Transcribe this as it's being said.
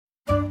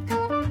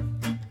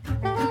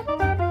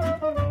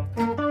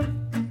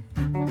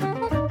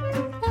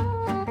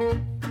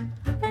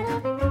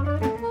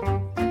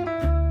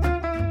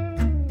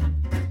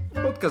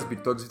Podcast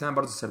Beat Talks, witam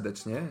bardzo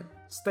serdecznie.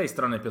 Z tej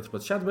strony Piotr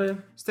Podsiadły.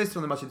 Z tej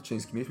strony Maciej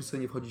Tyczyński. Mieliśmy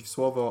sobie nie wchodzić w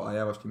słowo, a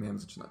ja właśnie miałem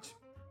zaczynać.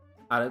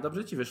 Ale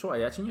dobrze ci wyszło, a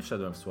ja ci nie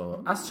wszedłem w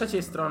słowo. A z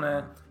trzeciej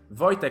strony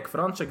Wojtek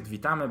Frączek,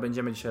 witamy.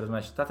 Będziemy dzisiaj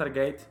rozmawiać o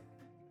Tatargate.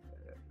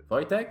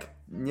 Wojtek?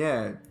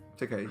 Nie,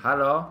 czekaj.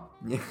 Halo?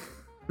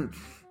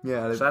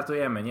 Nie, ale...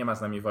 Żartujemy, nie ma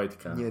z nami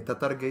Wojtka. Nie,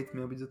 Tatargate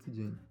miał być za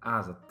tydzień.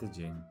 A, za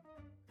tydzień.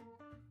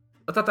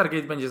 O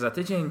Tatargate będzie za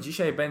tydzień.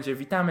 Dzisiaj będzie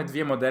witamy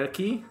dwie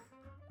modelki.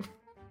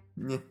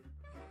 Nie.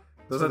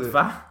 To za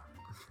dwa?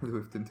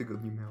 W tym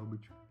tygodniu miało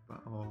być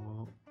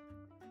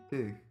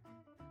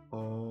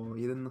o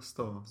 1 na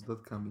 100 z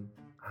dodatkami.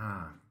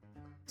 A.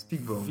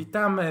 Speakbone.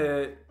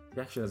 Witamy...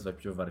 Jak się nazywa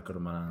piłowar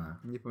Kormorana?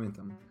 Nie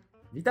pamiętam.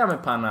 Witamy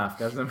pana w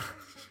każdym...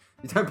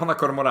 Witamy pana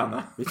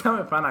Kormorana.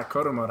 Witamy pana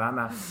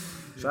Kormorana.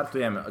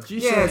 Żartujemy.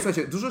 Dzisiaj... Nie,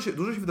 słuchajcie, dużo się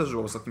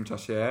wydarzyło w ostatnim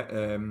czasie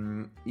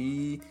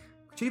i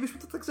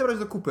chcielibyśmy to tak zebrać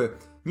do kupy.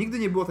 Nigdy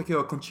nie było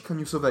takiego kącika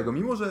newsowego,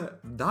 mimo że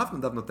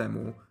dawno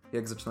temu,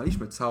 jak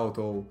zaczynaliśmy całą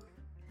tą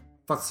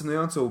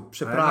fascynującą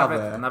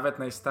przeprawę... Nawet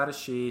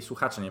najstarsi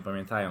słuchacze nie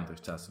pamiętają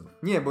tych czasów.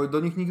 Nie, bo do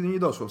nich nigdy nie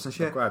doszło. W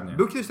sensie, dokładnie.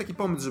 Był kiedyś taki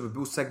pomysł, żeby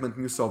był segment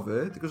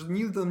newsowy, tylko że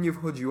nigdy to nam nie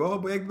wchodziło,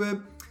 bo jakby...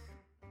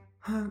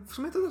 W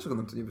sumie to dlaczego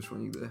nam to nie wyszło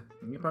nigdy?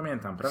 Nie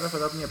pamiętam.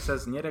 Prawdopodobnie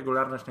przez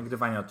nieregularność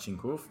nagrywania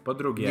odcinków. Po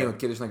drugie... Nie, no,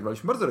 kiedyś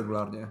nagrywaliśmy bardzo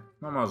regularnie.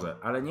 No może,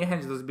 ale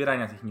niechęć do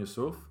zbierania tych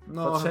newsów.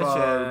 No, po trzecie,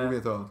 chyba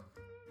mówię to.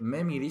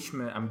 My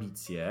mieliśmy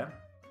ambicje,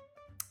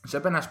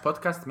 żeby nasz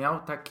podcast miał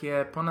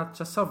takie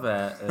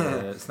ponadczasowe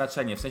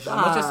znaczenie. W sensie, że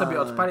możecie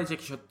sobie odpalić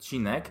jakiś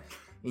odcinek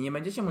i nie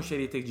będziecie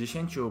musieli tych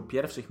 10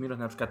 pierwszych minut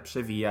na przykład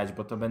przewijać,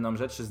 bo to będą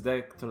rzeczy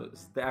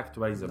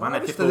zdeaktualizowane.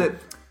 No, typu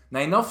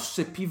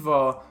najnowsze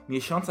piwo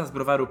miesiąca z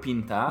browaru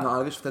Pinta, no,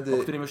 ale wiesz, wtedy, o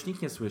którym już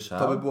nikt nie słyszał.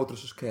 To by było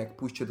troszeczkę jak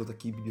pójście do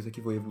takiej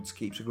biblioteki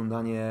wojewódzkiej i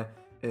przeglądanie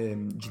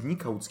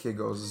dziennika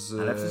łódzkiego z...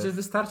 Ale przecież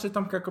wystarczy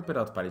Tomka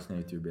Kopyra odpalić na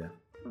YouTubie.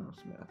 No, w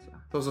sumie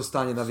racja. To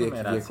zostanie na wieki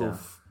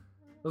wieków.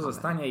 To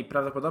zostanie i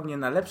prawdopodobnie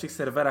na lepszych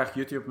serwerach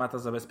YouTube ma to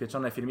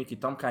zabezpieczone filmiki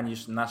Tomka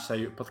niż nasze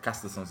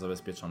podcasty są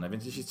zabezpieczone,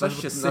 więc jeśli coś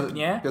się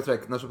sypnie...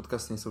 Piotrek, nasze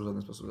podcasty nie są w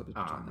żaden sposób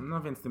zabezpieczone.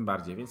 No więc tym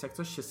bardziej. Więc jak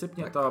coś się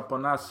sypnie, tak, to po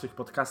naszych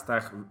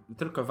podcastach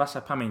tylko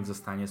wasza pamięć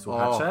zostanie,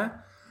 słuchacze.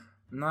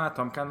 No a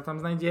Tomka no tam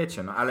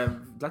znajdziecie. No ale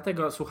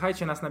dlatego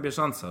słuchajcie nas na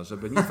bieżąco,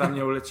 żeby nic wam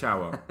nie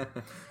uleciało.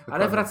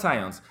 Ale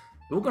wracając...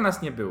 Długo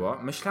nas nie było.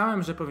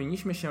 Myślałem, że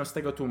powinniśmy się z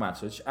tego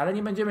tłumaczyć, ale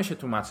nie będziemy się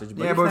tłumaczyć.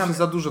 Bo nie, bo już się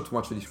za dużo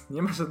tłumaczyliśmy.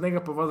 Nie ma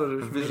żadnego powodu,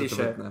 żebyśmy mieli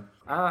się... Wytnę.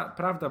 A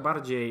prawda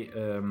bardziej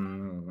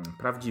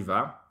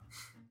prawdziwa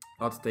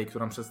od tej,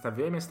 którą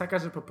przedstawiłem, jest taka,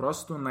 że po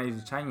prostu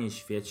najzwyczajniej w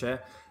świecie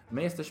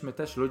my jesteśmy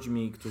też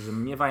ludźmi, którzy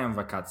miewają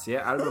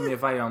wakacje, albo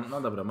miewają...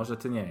 No dobra, może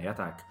ty nie, ja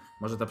tak.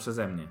 Może to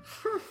przeze mnie.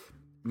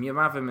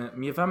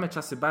 Miewamy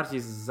czasy bardziej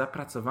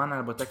zapracowane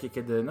albo takie,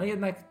 kiedy no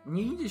jednak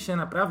nie idzie się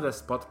naprawdę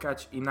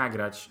spotkać i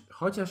nagrać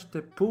chociaż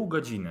te pół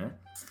godziny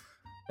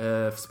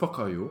w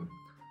spokoju,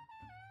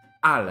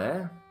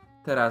 ale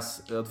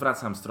teraz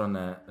odwracam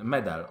stronę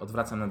medal,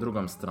 odwracam na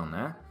drugą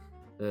stronę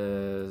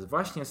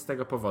właśnie z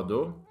tego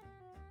powodu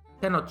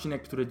ten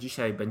odcinek, który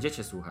dzisiaj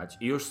będziecie słuchać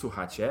i już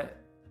słuchacie,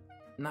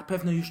 na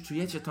pewno już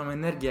czujecie tą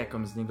energię,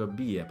 jaką z niego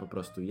bije po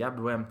prostu. Ja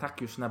byłem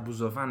tak już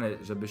nabuzowany,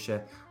 żeby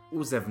się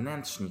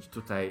uzewnętrznić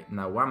tutaj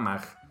na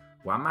łamach.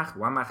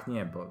 Łamach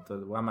nie, bo to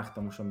łamach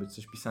to muszą być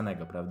coś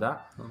pisanego,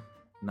 prawda? No.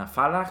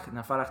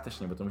 Na falach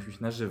też nie, bo to musi być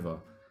na żywo.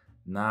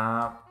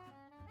 Na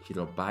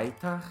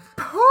kilobajtach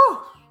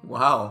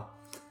wow.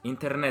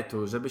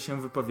 internetu, żeby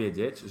się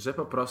wypowiedzieć, że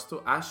po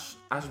prostu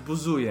aż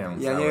buzuję.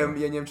 Ja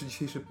nie wiem, czy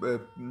dzisiejszy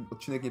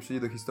odcinek nie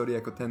przejdzie do historii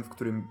jako ten, w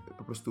którym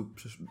po prostu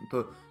to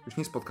już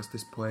nie jest podcast, to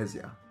jest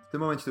poezja. W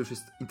tym momencie to już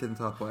jest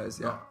internetowa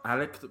poezja. No,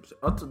 ale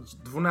od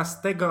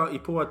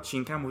 12,5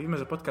 odcinka mówimy,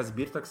 że podcast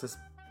Beer Talks jest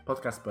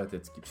podcast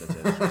poetycki przecież.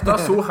 Kto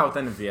słuchał,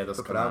 ten wie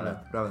doskonale.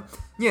 To prawda.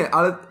 Nie,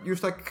 ale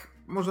już tak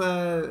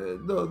może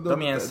do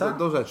mięsa?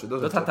 Do rzeczy.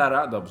 Do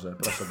tatara? Dobrze,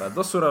 proszę bardzo.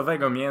 Do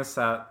surowego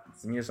mięsa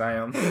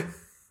zmierzając.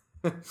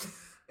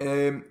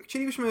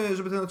 Chcielibyśmy,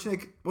 żeby ten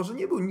odcinek może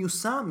nie był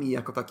newsami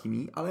jako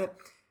takimi, ale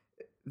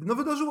no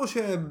wydarzyło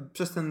się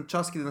przez ten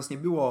czas, kiedy nas nie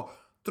było,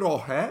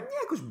 trochę,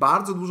 nie jakoś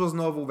bardzo dużo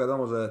znowu,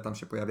 wiadomo, że tam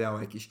się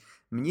pojawiały jakieś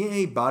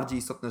bardziej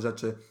istotne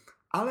rzeczy,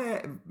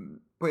 ale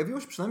pojawiło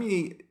się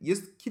przynajmniej,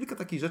 jest kilka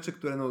takich rzeczy,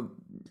 które no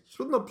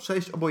trudno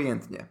przejść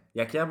obojętnie.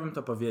 Jak ja bym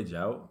to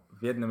powiedział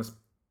w jednym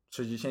z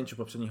 60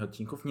 poprzednich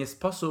odcinków, nie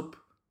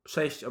sposób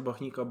przejść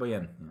obok nich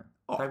obojętnie.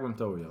 Tak bym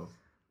to ujął.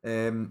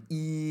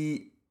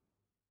 I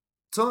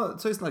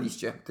co jest na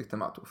liście tych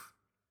tematów?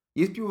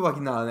 Jest piwo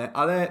waginalne,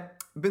 ale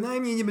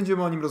bynajmniej nie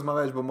będziemy o nim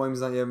rozmawiać, bo moim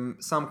zdaniem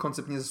sam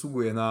koncept nie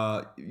zasługuje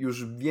na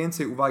już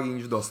więcej uwagi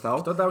niż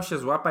dostał. Kto dał się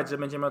złapać, że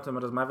będziemy o tym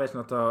rozmawiać,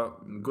 no to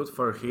good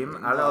for him,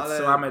 ale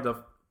odsyłamy do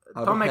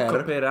Tomek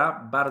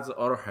Kopyra, bardzo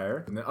or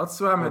her.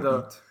 Odsyłamy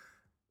do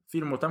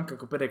filmu Tomka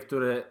Kopyry,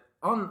 który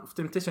on w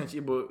tym 1000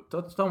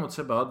 to mu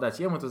trzeba oddać,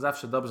 jemu to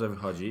zawsze dobrze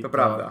wychodzi. To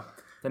prawda.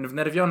 Ten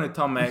wnerwiony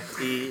Tomek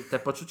i te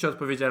poczucie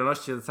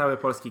odpowiedzialności za cały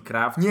polski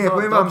craft,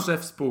 dobrze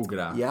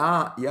współgra.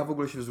 Ja w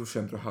ogóle się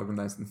wzruszyłem trochę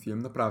oglądając ten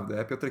film,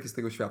 naprawdę. Piotrek jest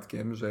tego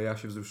świadkiem, że ja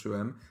się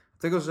wzruszyłem.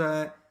 Tego,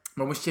 że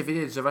Bo musicie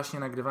wiedzieć, że właśnie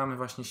nagrywamy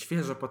właśnie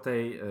świeżo po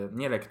tej,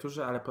 nie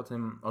lekturze, ale po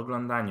tym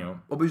oglądaniu.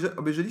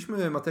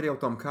 obejrzeliśmy materiał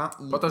Tomka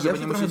i Po to, żeby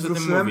ja się nie trochę musieć o tym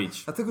wzruszyłem,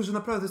 mówić. dlatego, że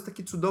naprawdę to jest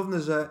takie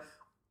cudowne, że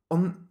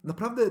on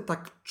naprawdę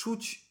tak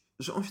czuć,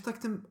 że on się tak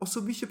tym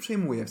osobiście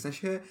przejmuje. W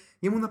sensie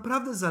jemu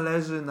naprawdę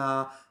zależy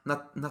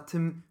na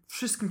tym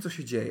wszystkim, co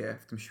się dzieje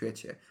w tym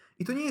świecie.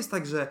 I to nie jest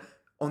tak, że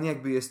on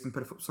jakby jest z tym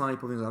personalnie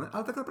powiązany,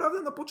 ale tak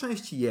naprawdę no po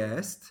części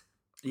jest.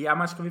 I ja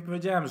Maćkowi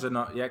powiedziałem, że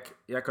no,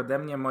 jak ode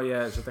mnie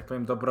moje, że tak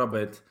powiem,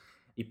 dobrobyt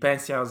i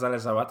pensja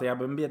zależała, to ja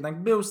bym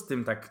jednak był z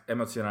tym tak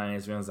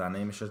emocjonalnie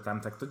związany i myślę, że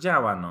tam tak to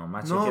działa, no.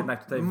 Maciek No,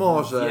 jednak tutaj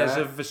może.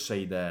 wierzy w wyższe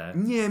idee.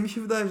 Nie, mi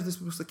się wydaje, że to jest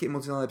po prostu takie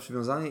emocjonalne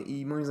przywiązanie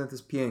i moim zdaniem to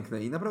jest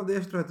piękne. I naprawdę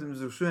ja się trochę tym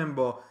wzruszyłem,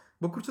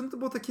 bo kurczę, no to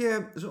było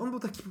takie, że on był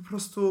taki po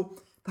prostu,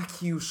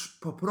 taki już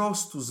po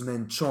prostu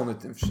zmęczony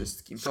tym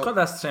wszystkim.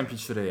 Szkoda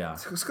strzępić ryja.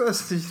 Szkoda,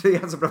 że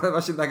ja co prawda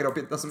właśnie nagrał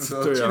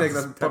 15-minutowy odcinek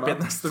na ten Po temat.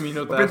 15 Po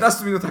minutach.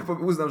 15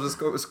 minutach uznam, że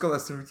szkoda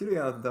strzelić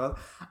ryja na ten temat.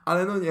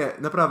 Ale no nie,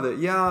 naprawdę,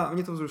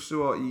 mnie to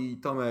wzruszyło i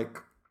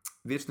Tomek,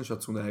 wieczny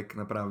szacunek,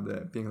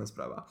 naprawdę, piękna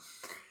sprawa.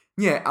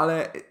 Nie,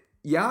 ale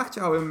ja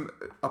chciałem,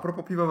 a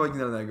propos piwa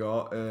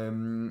oryginalnego,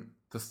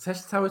 To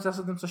chcesz cały czas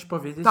o tym coś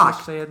powiedzieć Tak.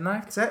 jeszcze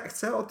jednak?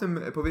 chcę o tym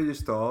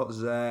powiedzieć to,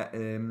 że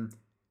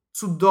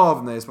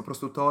cudowne jest po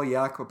prostu to,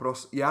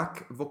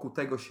 jak wokół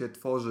tego się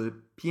tworzy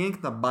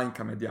piękna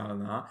bańka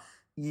medialna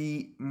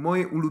i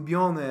moje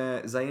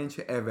ulubione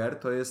zajęcie ever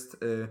to jest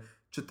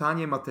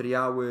czytanie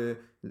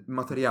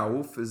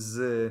materiałów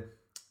z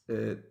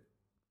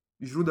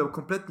źródeł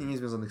kompletnie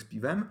niezwiązanych z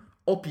piwem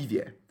o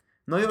piwie.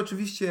 No i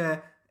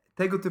oczywiście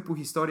tego typu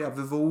historia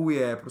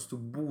wywołuje po prostu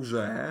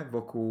burzę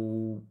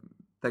wokół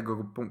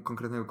tego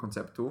konkretnego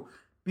konceptu.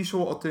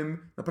 Piszą o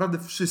tym naprawdę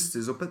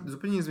wszyscy,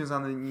 zupełnie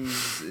niezwiązani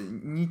z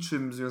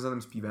niczym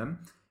związanym z piwem.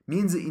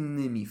 Między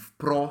innymi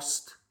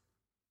Wprost.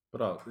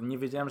 Nie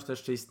wiedziałem, że to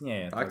jeszcze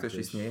istnieje. Tak, to jeszcze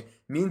gdzieś. istnieje.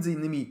 Między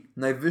innymi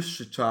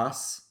Najwyższy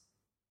Czas.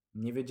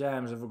 Nie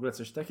wiedziałem, że w ogóle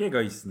coś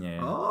takiego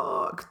istnieje.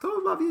 O,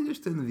 kto ma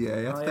wiedzieć, ten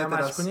wie. Ja no tutaj ja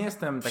teraz Maćku nie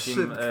jestem takim...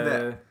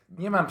 szybknę.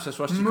 nie mam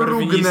przeszłości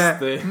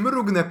korwinisty.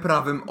 mrugnę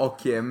prawym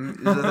okiem,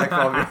 że tak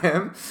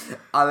powiem.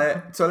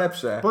 Ale co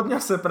lepsze,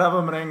 Podniosę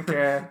prawą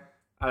rękę,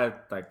 ale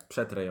tak,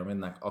 przetrę ją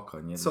jednak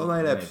oko. Nie, co nie-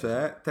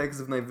 najlepsze,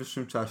 tekst w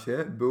Najwyższym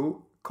Czasie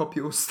był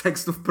kopią z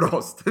tekstu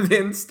Wprost,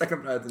 więc tak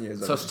naprawdę to nie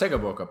jest Co, żaden. z czego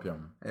było kopią?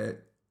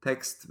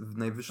 Tekst w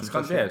Najwyższym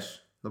Skąd Czasie.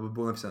 wiesz? No bo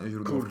było napisane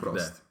źródło Kurde.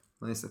 Wprost.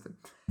 No niestety.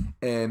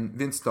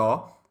 Więc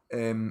to.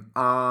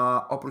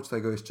 A oprócz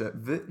tego jeszcze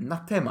na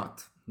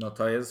temat. No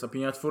to jest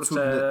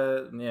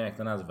opiniotwórcze, nie jak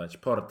to nazwać,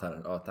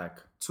 portal, o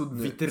tak.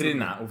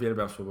 Witryna,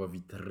 uwielbiam słowo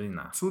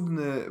witryna.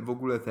 Cudny w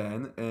ogóle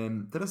ten.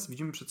 Teraz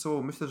widzimy przed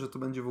sobą, myślę, że to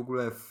będzie w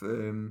ogóle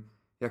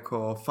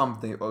jako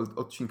thumbnail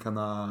odcinka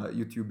na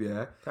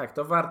YouTubie. Tak,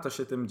 to warto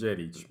się tym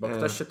dzielić, bo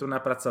ktoś się tu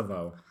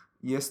napracował.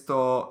 Jest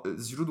to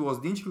źródło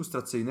zdjęć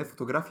ilustracyjne,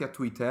 fotografia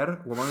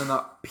Twitter, łamane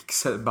na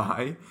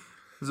Pixelby.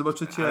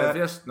 Zobaczycie. Ale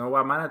wiesz, no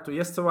łamane, tu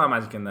jest co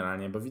łamać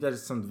generalnie, bo widać, że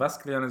są dwa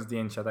sklejone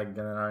zdjęcia, tak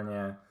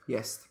generalnie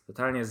Jest.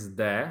 totalnie z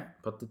D,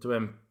 pod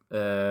tytułem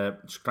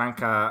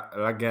szklanka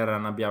lagera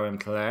na białym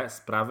tle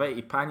z prawej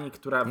i pani,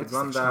 która Nie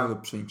wygląda... do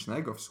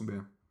pszenicznego w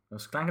sumie. No,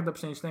 szklankę do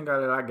pszenicznego,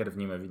 ale lager w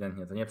nim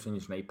ewidentnie, to nie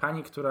pszeniczne. I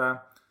pani,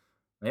 która...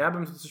 No ja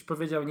bym tu coś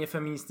powiedział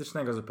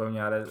niefeministycznego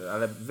zupełnie,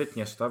 ale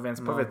wytniesz to, więc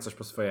No. powiedz coś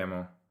po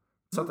swojemu.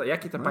 Co to,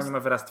 jaki to No pani jest- ma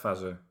wyraz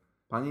twarzy?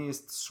 Pani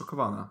jest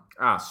zszokowana.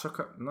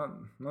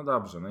 No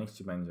dobrze, no niech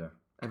ci będzie.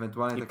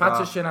 Ewentualnie I taka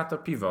patrzy się na to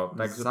piwo.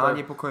 Tak,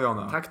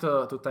 zaniepokojona. tak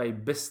to tutaj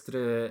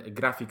bystry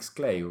grafik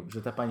skleił,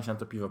 że ta pani się na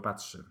to piwo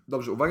patrzy.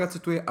 Dobrze, uwaga,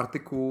 cytuję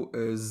artykuł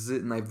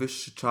z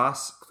Najwyższy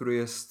Czas, który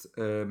jest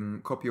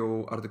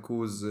kopią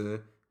artykułu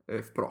z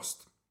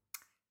Wprost.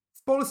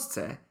 W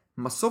Polsce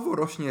masowo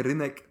rośnie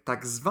rynek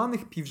tak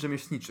zwanych piw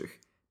rzemieślniczych.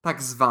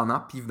 Tak zwana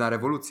piwna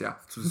rewolucja,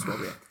 w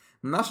cudzysłowie.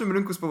 Na naszym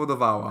rynku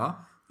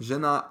spowodowała, że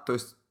to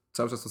jest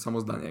cały czas to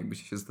samo zdanie,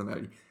 jakbyście się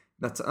zastanawiali.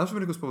 Na naszym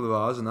rynku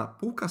spowodowała, że na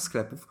półkach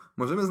sklepów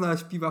możemy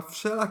znaleźć piwa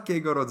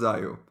wszelakiego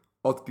rodzaju.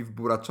 Od piw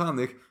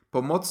buraczanych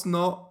po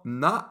mocno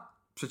na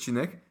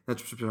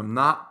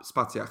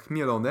spacjach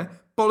chmielone,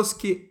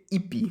 polskie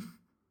IPI.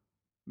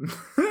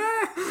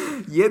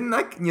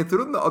 Jednak nie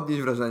trudno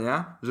odnieść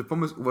wrażenia, że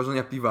pomysł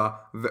uważania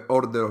piwa The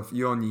Order of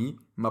Ioni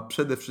ma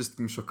przede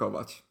wszystkim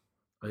szokować.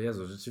 O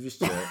Jezu,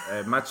 rzeczywiście.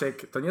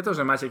 Maciek, to nie to,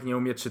 że Maciek nie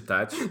umie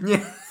czytać,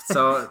 Nie,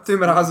 co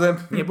tym razem.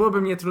 nie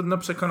byłoby mnie trudno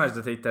przekonać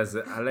do tej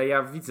tezy, ale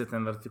ja widzę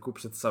ten artykuł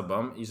przed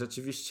sobą i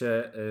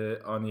rzeczywiście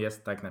on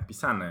jest tak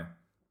napisany.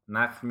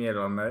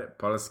 Nachmielone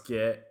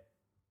polskie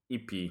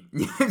IPI.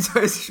 Nie wiem, co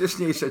jest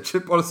śmieszniejsze,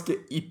 czy polskie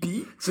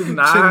IPI, Czy czy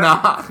na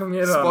na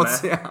chmielone.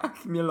 spacjach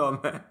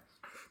chmielone.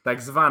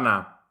 Tak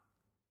zwana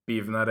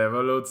piwna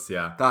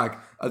rewolucja.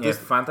 Tak, ale Nie,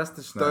 jest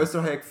fantastyczne. to jest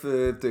trochę jak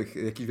w tych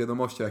jakichś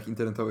wiadomościach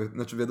internetowych,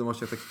 znaczy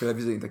wiadomościach takich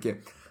telewizyjnych, takie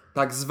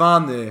tak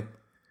zwany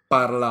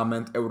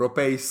Parlament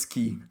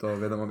Europejski, to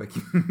wiadomo w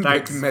jakim, w tak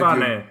jakim medium.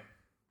 zwany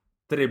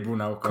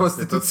Trybunał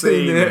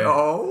Konstytucyjny. Konstytucyjny.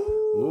 O!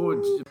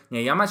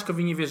 Nie, ja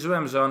Maćkowi nie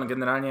wierzyłem, że on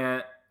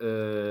generalnie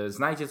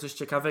znajdzie coś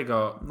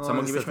ciekawego, No, co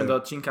moglibyśmy niestety. do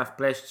odcinka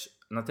wpleść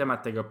na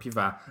temat tego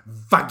piwa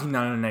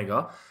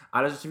waginalnego,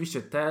 ale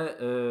rzeczywiście te,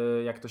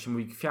 jak to się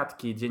mówi,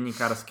 kwiatki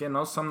dziennikarskie,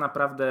 no są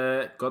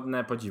naprawdę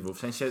godne podziwu. W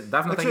sensie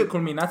dawno takiej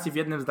kulminacji w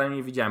jednym zdaniu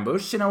nie widziałem, bo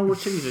już się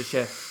nauczyli, że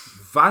się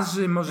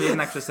waży może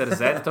jednak przez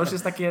RZ, to już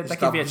jest takie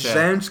wiecie.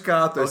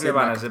 Brzęczka to jest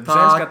jednak że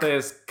brzęczka to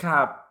jest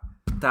K,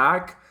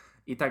 tak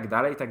i tak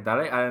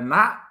dalej, ale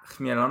na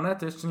chmielone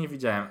to jeszcze nie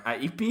widziałem. A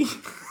IPI?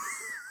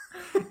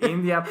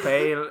 India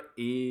Pale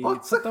i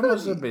co to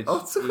może być? O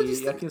co chodzi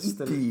z jak jest IPI?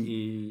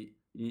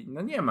 styl?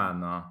 No nie ma,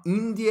 no.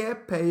 Indie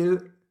Pale...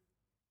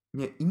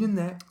 Nie,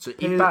 inne... Czy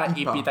Pale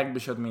IPA, IPI tak by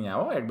się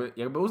odmieniało?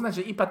 Jakby uznać,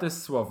 że IPA to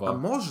jest słowo. A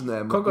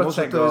można. Kogo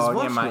może czego to jest nie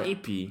właśnie, ma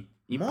IPI?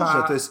 IPA,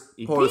 może to jest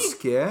IPI?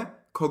 polskie,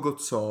 kogo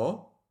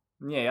co?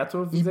 Nie, ja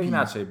tu widzę IPI.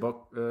 inaczej,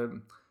 bo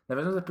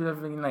nawiązując do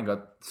piwa innego,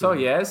 co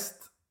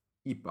jest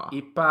IPA.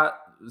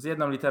 IPA z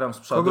jedną literą z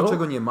przodu? Kogo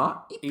czego nie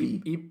ma?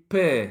 IPI.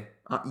 IPy.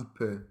 A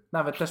IPy.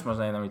 Nawet też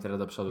można jedną literę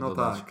do przodu No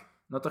dodać. tak.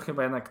 No to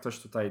chyba jednak ktoś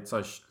tutaj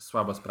coś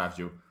słabo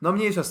sprawdził. No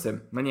mniejsza z tym.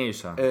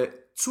 Mniejsza.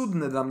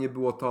 Cudne dla mnie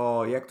było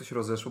to, jak to się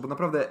rozeszło, bo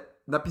naprawdę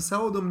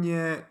napisało do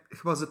mnie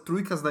chyba ze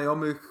 3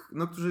 znajomych,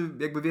 no którzy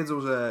jakby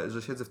wiedzą,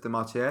 że siedzę w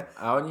temacie.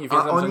 A oni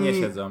wiedzą, że nie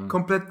siedzą.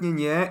 Kompletnie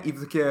nie i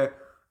takie,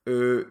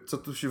 co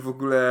tu się w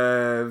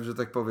ogóle, że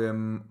tak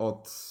powiem,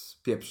 od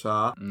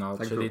pieprza. No,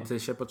 tak czyli było. ty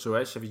się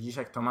poczułeś, widzisz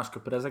jak Tomasz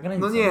Kopyra za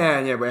granicą. No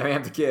nie, bo ja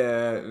miałem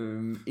takie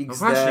XD, No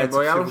właśnie, bo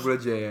co ja się już... w ogóle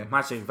dzieje.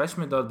 Maciek,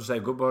 weźmy do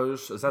brzegu, bo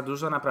już za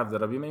dużo naprawdę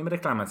robimy im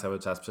reklamę cały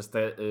czas przez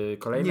te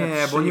kolejne Nie,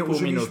 bo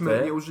 3,5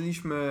 minuty. nie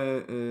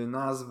użyliśmy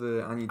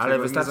nazwy ani Ale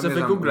czego, wystarczy nie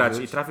zamierzam wygooglać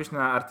użyć. i trafić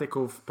na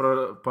artykuł w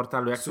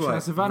portalu, jak to Słuchaj, się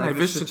nazywa,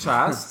 najwyższy najwyższy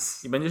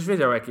czas i będziesz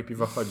wiedział, o jakie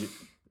piwo chodzi.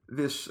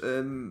 Wiesz,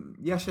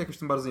 ja się jakoś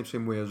tym bardzo nie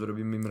przejmuję, że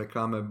robimy im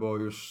reklamę, bo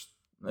już...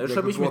 No już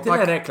jakby robiliśmy było tyle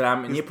tak-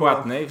 reklam już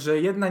niepłatnych, że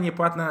jedna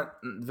niepłatna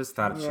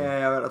wystarczy. Nie,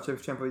 ja raczej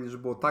chciałem powiedzieć, że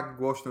było tak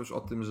głośno już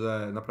o tym,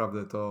 że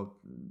naprawdę to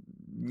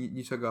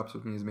niczego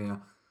absolutnie nie zmienia.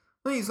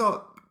 No i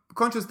co,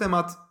 kończąc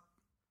temat,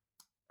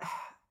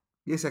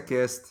 jest jak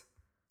jest.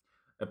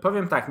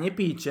 Powiem tak, nie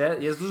pijcie,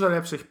 jest dużo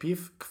lepszych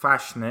piw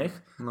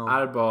kwaśnych No.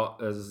 albo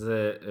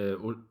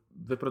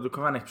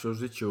wyprodukowanych przy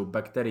użyciu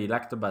bakterii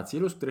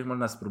Lactobacillus, których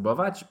można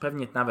spróbować,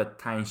 pewnie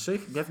nawet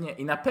tańszych, pewnie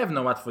i na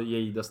pewno łatwo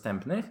jej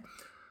dostępnych,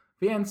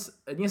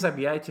 więc nie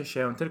zabijajcie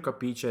się, tylko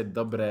pijcie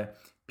dobre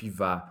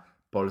piwa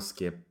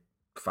polskie,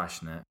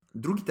 kwaśne.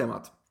 Drugi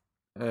temat.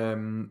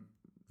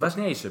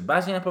 Ważniejszy,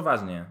 bardziej na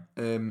poważnie,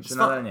 czy Swa-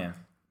 nadal nie?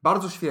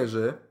 Bardzo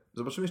świeży.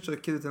 Zobaczymy jeszcze,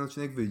 kiedy ten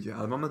odcinek wyjdzie,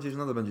 ale mam nadzieję, że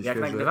nadal będzie Jak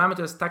świeży. nagrywamy,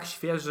 to jest tak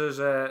świeży,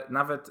 że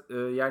nawet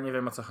ja nie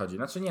wiem, o co chodzi.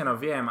 Znaczy nie, no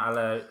wiem,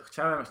 ale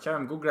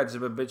chciałem googlać,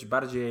 żeby być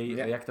bardziej,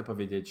 Nie. jak to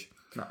powiedzieć,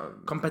 No,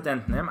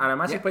 kompetentnym, ale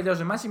Maciek Nie. powiedział,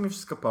 że Maciek mi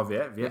wszystko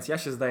powie, więc ja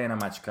się zdaję na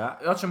Maćka.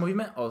 I o czym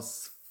mówimy? O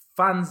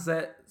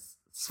Sfanze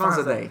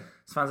Day.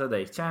 Sfanze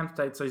Day. Chciałem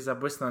tutaj coś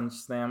zabłysnąć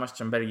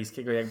znajomością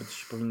belgijskiego, jakby to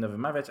się powinno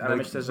wymawiać, ale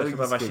myślę, że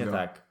chyba właśnie belgijskiego.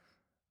 tak.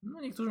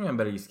 No niektórzy mówią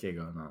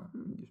belgijskiego, no.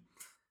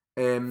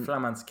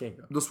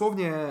 Flamandzkiego.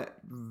 Dosłownie,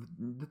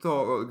 gdy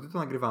to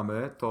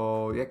nagrywamy,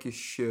 to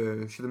jakieś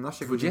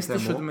 17 godzin temu...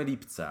 27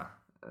 lipca.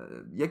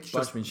 Jakiś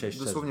Bądźmy czas, dzisiaj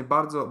szczerzy. dosłownie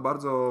bardzo,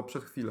 bardzo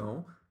przed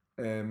chwilą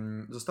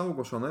zostało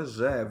ogłoszone,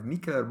 że w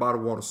Mikkeller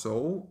Bar Warsaw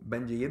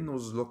będzie jedną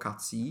z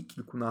lokacji,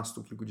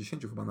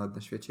 kilkudziesięciu chyba nawet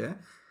na świecie,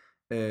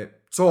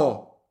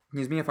 co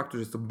nie zmienia faktu, że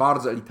jest to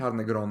bardzo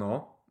elitarne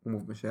grono,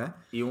 umówmy się.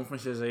 I umówmy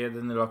się, że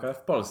jedyny lokal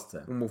w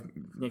Polsce.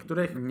 W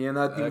niektórych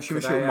Nawet nie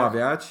musimy się krajach-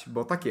 umawiać,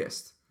 bo tak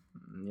jest.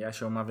 ja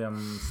się umawiam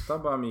z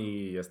tobą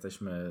i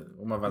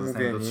umowa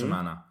zostanie Umówieni.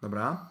 dotrzymana.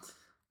 Dobra.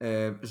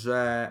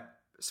 Że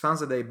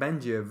Sfanze Day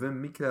będzie w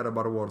Mikkeller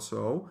Bar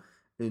Warsaw.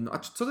 No a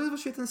co to jest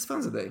właściwie ten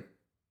Sfanze Day?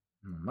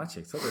 No,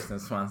 Maciek, co to jest ten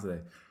Swansea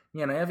Day?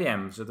 Nie, no ja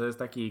wiem, że to jest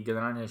taki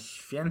generalnie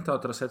święto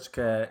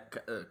troszeczkę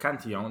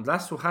Cantillon. Dla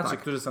słuchaczy, Tak.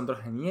 którzy są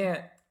trochę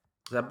nie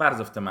za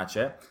bardzo w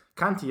temacie,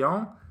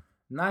 Cantillon,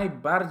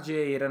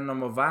 najbardziej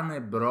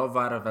renomowany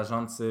browar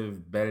ważący w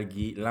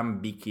Belgii,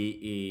 Lambiki,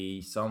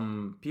 i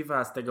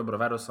piwa z tego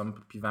browaru są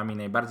piwami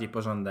najbardziej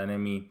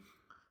pożądanymi.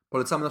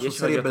 Polecamy naszą Jeśli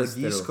serię chodzi o ten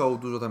belgijską,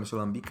 dużo tam jest o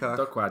lambikach.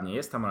 Dokładnie,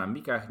 jest tam o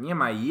Lambikach. Nie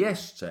ma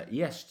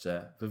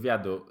jeszcze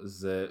wywiadu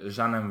z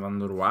Jeanem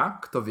Van Roy,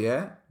 Kto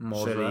wie,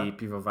 może. czyli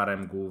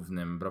piwowarem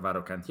głównym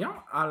browaru Cantillon,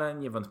 ale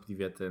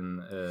niewątpliwie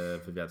ten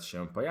wywiad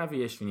się pojawi,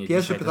 jeśli nie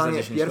Pierwsze dzisiaj, to za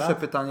 10 lat.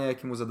 pytanie,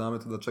 jakie mu zadamy,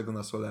 to dlaczego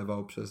nas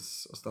olewał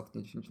przez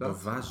ostatnie 10 lat? Bo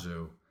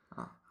ważył.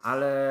 A.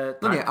 Ale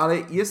No tak, nie, ale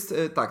jest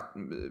tak.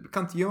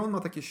 Cantillon ma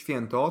takie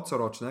święto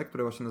coroczne,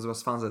 które właśnie nazywa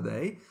Sfanze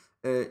Day.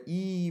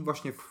 I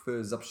właśnie w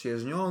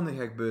zaprzyjaźnionych,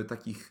 jakby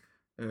takich,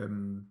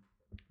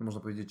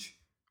 można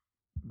powiedzieć,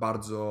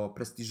 bardzo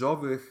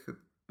prestiżowych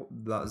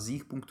z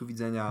ich punktu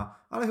widzenia,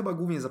 ale chyba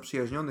głównie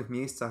zaprzyjaźnionych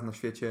miejscach na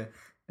świecie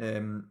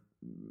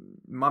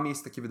ma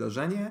miejsce takie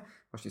wydarzenie,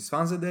 właśnie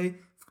Sfanze Day,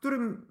 w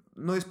którym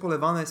no, jest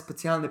polewane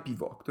specjalne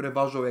piwo, które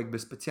ważą jakby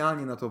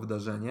specjalnie na to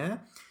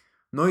wydarzenie.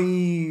 No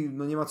i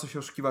no, nie ma co się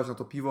oszukiwać, no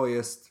to piwo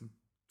jest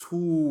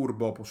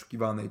turbo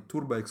poszukiwane i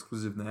turbo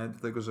ekskluzywne,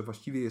 dlatego że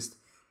właściwie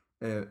jest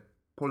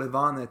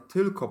polewane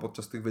tylko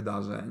podczas tych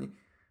wydarzeń.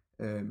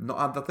 No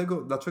a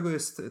dlaczego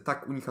jest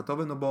tak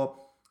unikatowe? No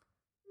bo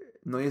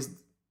no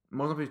jest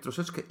można powiedzieć,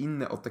 troszeczkę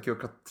inne od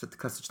takiego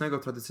klasycznego,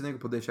 tradycyjnego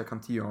podejścia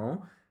Cantillon,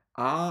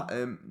 a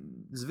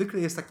zwykle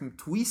jest takim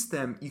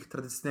twistem ich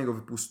tradycyjnego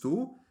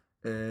wypustu,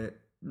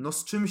 no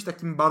z czymś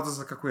takim bardzo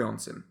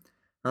zaskakującym.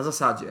 Na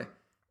zasadzie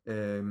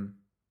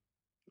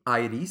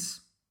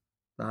Iris,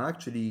 tak,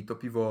 czyli to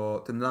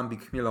piwo, ten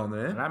lambik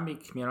chmielony.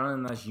 Lambik chmielony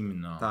na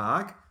zimno.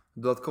 Tak,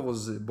 dodatkowo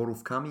z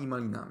borówkami i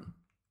malinami.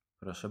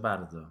 Proszę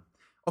bardzo.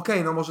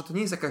 Okej, no może to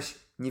nie jest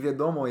jakaś nie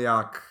wiadomo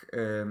jak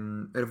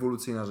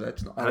rewolucyjna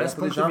rzecz, no, ale ja z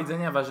punktu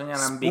widzenia ważenia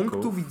lambików... Z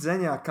punktu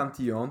widzenia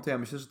Cantillon, to ja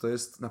myślę, że to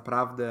jest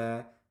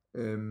naprawdę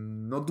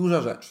no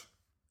duża rzecz.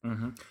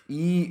 Mhm.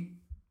 I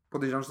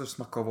podejrzewam, że też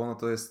smakowo, no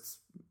to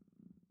jest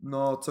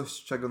no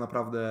coś, czego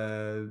naprawdę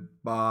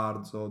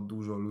bardzo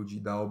dużo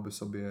ludzi dałoby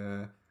sobie,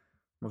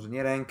 może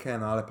nie rękę,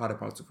 no ale parę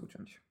palców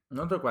uciąć.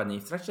 No dokładnie.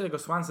 I w trakcie tego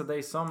Swansea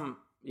Day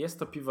jest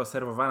to piwo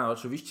serwowane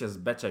oczywiście z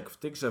beczek w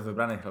tychże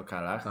wybranych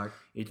lokalach. Tak.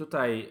 I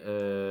tutaj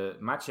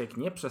Maciek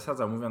nie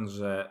przesadzał mówiąc,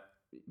 że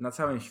na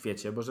całym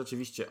świecie, bo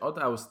rzeczywiście od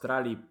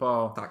Australii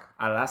po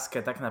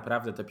Alaskę tak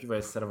naprawdę to piwo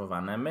jest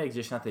serwowane. My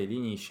gdzieś na tej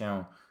linii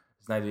się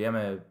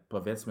znajdujemy,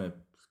 powiedzmy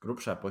z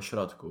grubsza po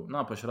środku.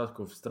 No po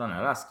środku w stronę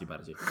Alaski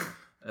bardziej.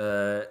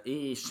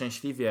 I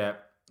szczęśliwie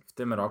w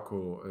tym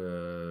roku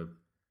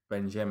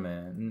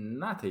będziemy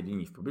na tej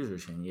linii w pobliżu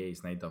się jej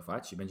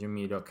znajdować i będziemy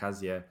mieli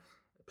okazję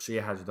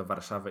przyjechać do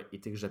Warszawy i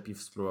tychże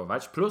piw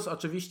spróbować. Plus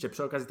oczywiście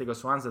przy okazji tego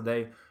Swansea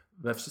Day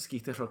we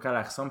wszystkich tych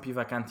lokalach są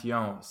piwa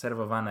Cantillon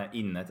serwowane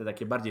inne, te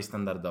takie bardziej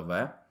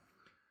standardowe.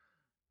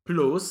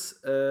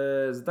 Plus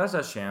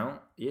zdarza się,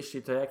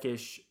 jeśli to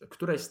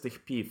któreś z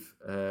tych piw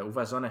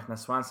uważanych na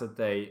Swansea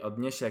Day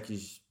odniesie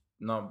jakiś,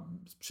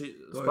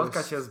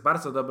 spotka się z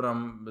bardzo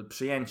dobrym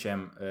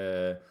przyjęciem,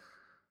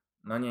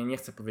 nie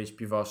chcę powiedzieć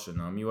piwoszy,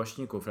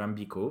 miłośników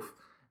lambików,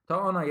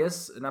 to ona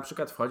jest, na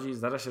przykład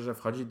zdarza się, że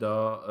wchodzi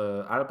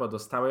albo do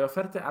stałej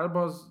oferty,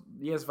 albo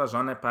jest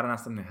ważone parę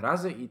następnych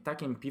razy i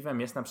takim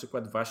piwem jest na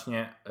przykład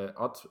właśnie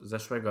od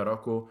zeszłego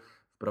roku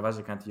w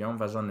browarze Cantillon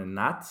ważony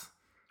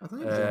Nat,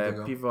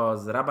 piwo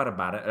z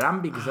rabarbarem,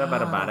 lambik z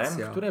rabarbarem,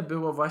 które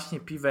było właśnie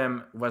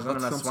piwem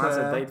uważanym na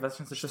Swansea Day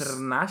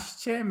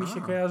 2014 mi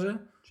się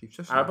kojarzy, czyli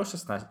wcześniej. Albo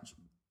 16,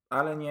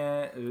 ale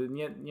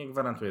nie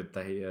gwarantuję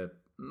tutaj,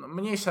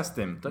 mniejsza z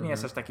tym, to nie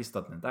jest aż tak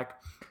istotne,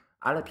 tak?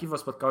 Ale piwo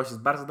spotkało się z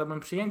bardzo dobrym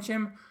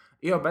przyjęciem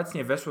i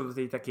obecnie weszło do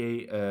tej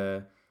takiej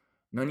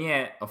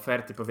nie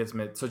oferty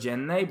powiedzmy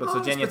codziennej, bo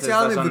codziennie to jest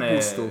ważony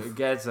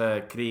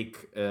Geze,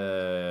 Creek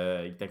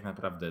i tak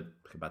naprawdę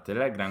chyba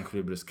tyle, Grand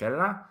Cru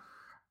Bruschella,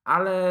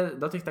 ale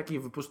do tych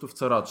takich wypustów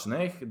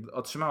corocznych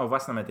otrzymało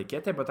własną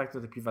etykietę, bo tak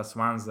to te piwa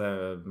Swansea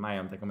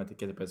mają taką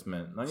etykietę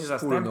powiedzmy, nie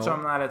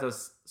zastępczą, ale to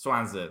jest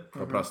Swansea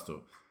po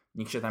prostu.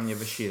 Nikt się tam nie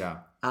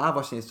wysila. A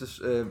właśnie, jest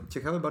też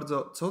ciekawe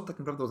bardzo, co tak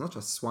naprawdę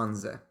oznacza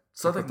Swansea.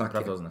 Co tak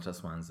naprawdę oznacza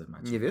Swansea,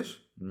 Maciej? Nie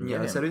wiesz? Nie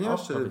ale wiem. serio nie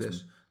wiesz, czy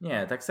wiesz?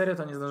 Nie, tak serio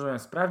to nie zdążyłem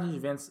sprawdzić,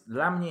 więc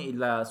dla mnie i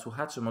dla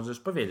słuchaczy możesz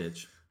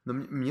powiedzieć. No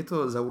mnie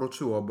to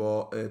zauroczyło,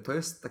 bo to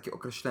jest takie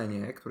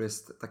określenie, które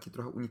jest takie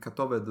trochę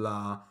unikatowe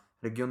dla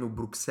regionu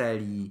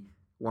Brukseli,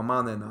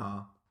 łamane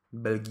na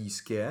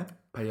belgijskie.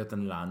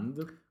 Pajottenland.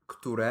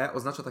 Które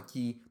oznacza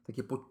takie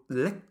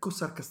lekko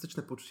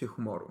sarkastyczne poczucie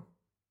humoru.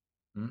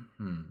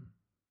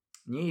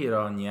 Nie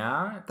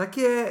ironia.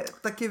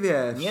 Takie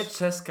wiesz. Nie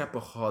czeska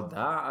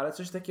pochoda, ale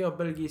coś takiego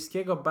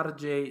belgijskiego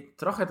bardziej,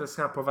 trochę to jest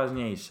chyba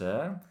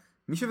poważniejsze.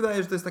 Mi się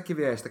wydaje, że to jest takie,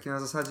 wiesz, takie na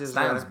zasadzie,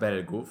 znając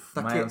Belgów,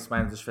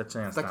 mając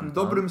doświadczenia w takim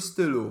dobrym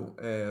stylu,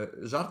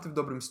 żarty w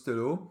dobrym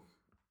stylu,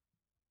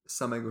 z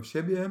samego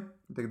siebie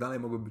i tak dalej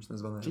mogły być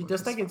nazwane. Czyli to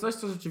jest takie coś,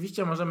 co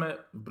rzeczywiście możemy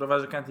w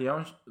browarze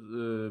Cantillon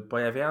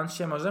pojawiając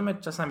się, możemy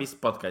czasami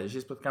spotkać.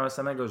 Jeśli spotkamy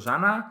samego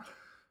Żana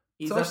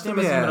i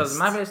zaczniemy z nim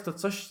rozmawiać, to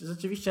coś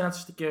rzeczywiście na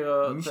coś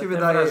takiego, mi się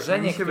wydaje,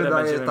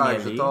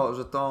 tak, mieli.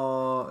 że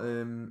to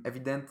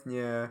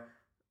ewidentnie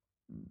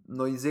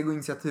i z jego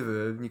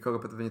inicjatywy, nikogo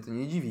pewnie to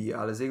nie dziwi,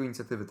 ale z jego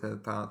inicjatywy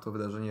to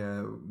wydarzenie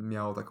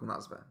miało taką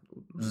nazwę.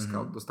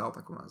 Dostało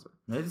taką nazwę.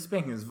 No i to jest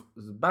pięknie.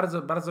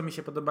 Bardzo, bardzo mi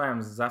się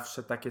podobają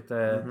zawsze takie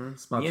te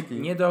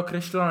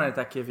niedookreślone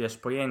takie, wiesz,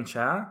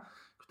 pojęcia,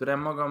 które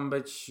mogą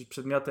być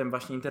przedmiotem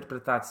właśnie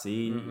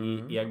interpretacji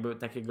i jakby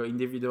takiego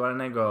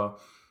indywidualnego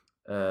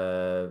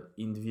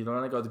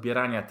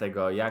odbierania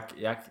tego,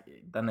 jak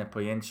dane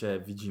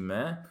pojęcie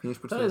widzimy.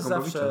 To jest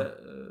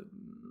zawsze...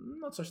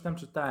 coś tam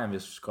czytałem,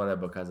 wiesz, w szkole,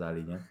 bo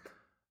kazali, nie?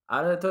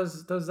 Ale to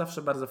jest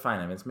zawsze bardzo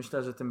fajne, więc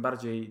myślę, że tym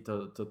bardziej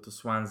to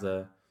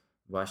Swansea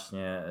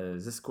właśnie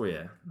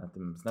zyskuje na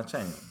tym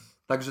znaczeniu.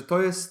 Także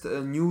to jest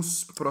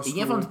news po prostu... I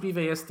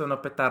niewątpliwie jest to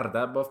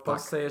petarda, bo w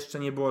Polsce jeszcze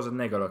nie było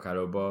żadnego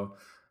lokalu, bo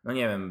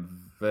nie wiem,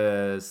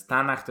 w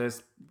Stanach to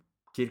jest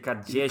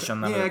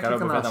kilkadziesiąt nawet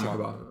lokalów, bo wiadomo,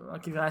 chyba.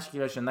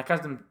 Kilkanaście, na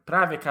każdy,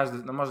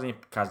 może nie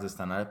każdy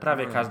stan, ale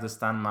prawie każdy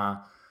stan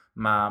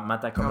ma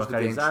taką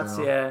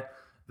lokalizację.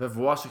 We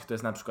Włoszech to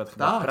jest na przykład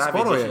chyba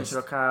prawie 10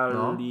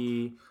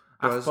 lokali,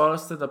 a w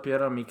Polsce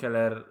dopiero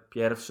Mikkeler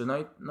pierwszy.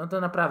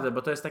 To naprawdę,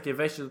 bo to jest takie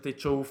wejście do tej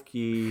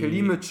czołówki.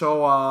 Chylimy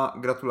czoła,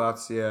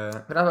 gratulacje.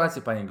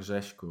 Gratulacje panie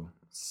Grześku.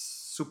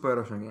 super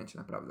osiągnięcie,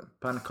 naprawdę.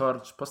 Pan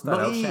Korcz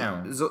postarał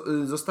się.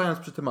 Zostając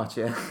przy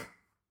temacie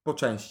po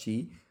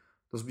części,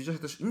 to zbliża się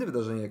też inne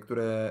wydarzenie,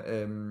 które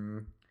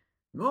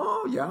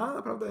no ja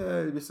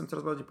naprawdę jestem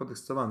coraz bardziej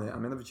podekscytowany, a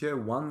mianowicie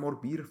One More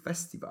Beer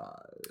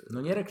Festival.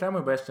 No nie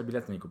reklamuj, bo jeszcze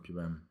biletu nie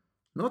kupiłem.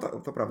 No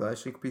to prawda,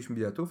 jeszcze nie kupiliśmy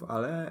biletów,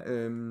 ale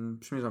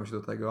przymierzamy się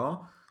do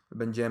tego.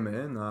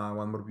 Będziemy na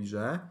One More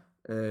Beerze.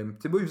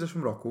 Ty byłeś w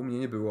zeszłym roku, mnie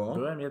nie było.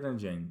 Byłem jeden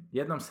dzień.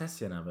 Jedną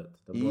sesję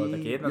nawet. To I było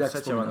takie jak 1/3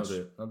 wspominasz?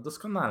 One No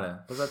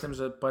doskonale. Poza tym,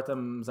 że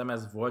potem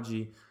zamiast w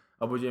Łodzi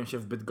obudziłem się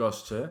w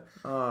Bydgoszczy,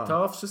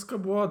 to wszystko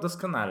było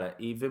doskonale.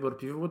 I wybór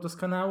piw był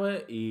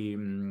doskonały i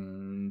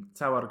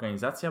cała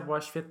organizacja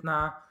była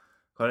świetna.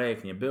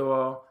 Kolejek nie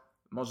było.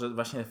 Może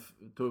właśnie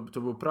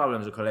tu był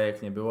problem, że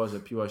kolejek nie było, że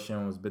piło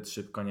się zbyt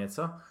szybko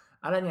nieco.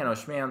 Ale nie no,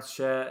 śmiejąc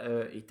się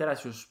i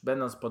teraz już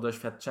będąc po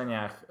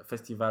doświadczeniach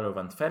festiwalu w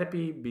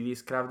Antwerpii,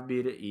 Billy's Craft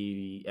Beer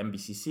i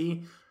MBCC,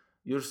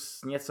 już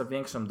z nieco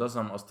większą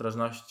dozą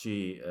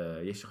ostrożności,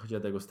 jeśli chodzi o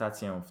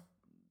degustację w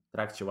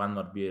trakcie One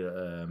More Beer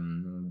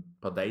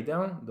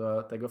podejdę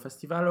do tego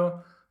festiwalu.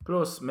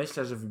 Plus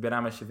myślę, że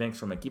wybieramy się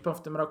większą ekipą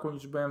w tym roku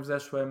niż byłem w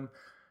zeszłym.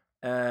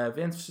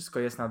 Więc wszystko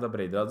jest na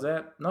dobrej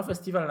drodze. No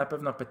festiwal na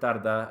pewno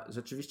petarda.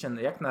 Rzeczywiście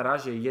jak na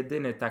razie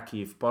jedyny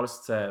taki w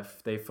Polsce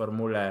w tej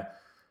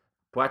formule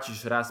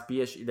płacisz raz,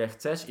 pijesz ile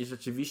chcesz i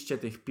rzeczywiście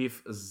tych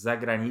piw z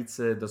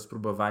zagranicy do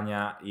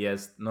spróbowania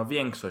jest no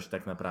większość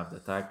tak naprawdę,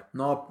 tak?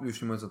 No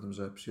już nie mówiąc o tym,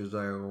 że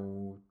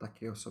przyjeżdżają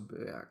takie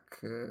osoby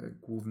jak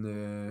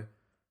główny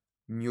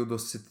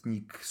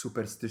miodosytnik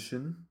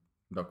Superstition.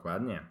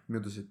 Dokładnie.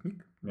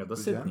 Miodosytnik?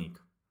 Miodosytnik.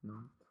 No.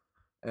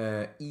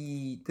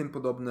 I tym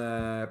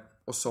podobne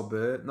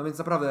osoby. No więc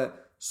naprawdę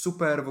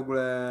super w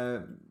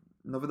ogóle.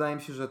 No wydaje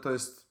mi się, że to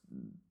jest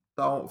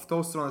w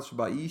tą stronę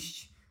trzeba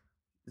iść.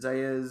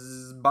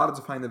 Jest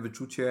bardzo fajne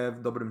wyczucie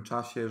w dobrym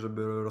czasie,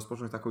 żeby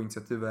rozpocząć taką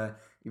inicjatywę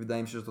i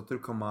wydaje mi się, że to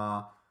tylko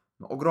ma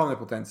ogromny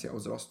potencjał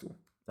wzrostu.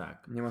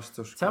 Tak. Nie masz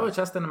co szukać. Cały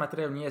czas ten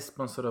materiał nie jest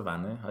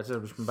sponsorowany,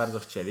 chociażbyśmy bardzo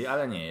chcieli,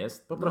 ale nie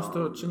jest. Po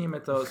prostu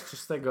czynimy to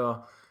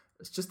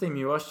z czystej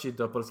miłości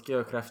do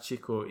polskiego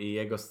krawciku i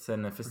jego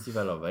sceny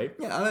festiwalowej.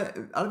 Nie,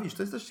 ale widzisz,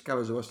 to jest też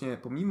ciekawe, że właśnie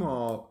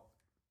pomimo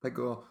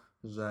tego,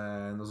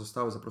 że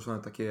zostały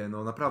zaproszone takie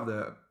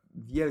naprawdę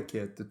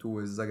wielkie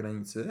tytuły z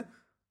zagranicy,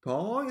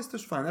 to jest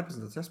też fajna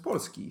reprezentacja z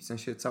Polski. W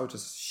sensie cały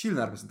czas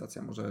silna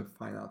reprezentacja, może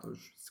fajna, to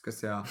już jest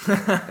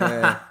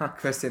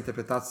kwestia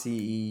interpretacji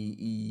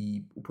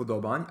i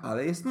upodobań,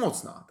 ale jest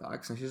mocna,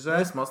 tak? W sensie, że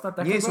jest mocna,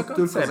 taka nie są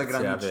tylko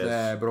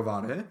zagraniczne wiesz.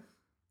 browary.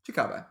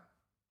 Ciekawe.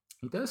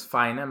 I to jest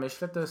fajne,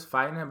 myślę, to jest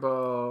fajne,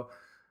 bo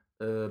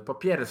po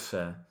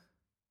pierwsze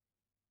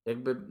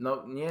jakby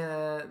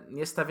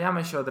nie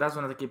stawiamy się od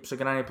razu na takiej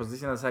przegranej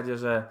pozycji na zasadzie,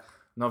 że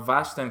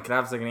wasz ten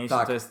kraft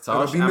zagraniczny to jest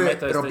coś, a my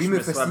to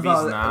jesteśmy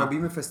słabizna.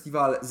 Robimy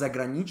festiwal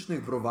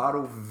zagranicznych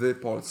browarów w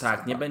Polsce.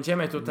 Tak, nie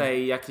będziemy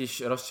tutaj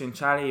jakiś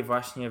rozcieńczali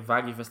właśnie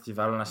wagi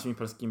festiwalu naszymi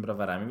polskimi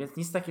browarami, więc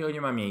nic takiego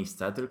nie ma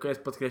miejsca, tylko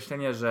jest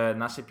podkreślenie, że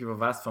nasze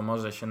piwowarstwo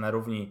może się na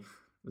równi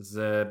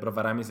z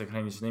browarami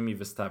zagranicznymi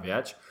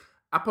wystawiać,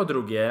 a po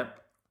drugie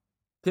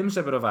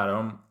tymże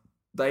browarom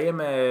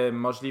dajemy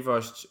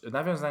możliwość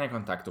nawiązania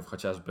kontaktów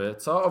chociażby,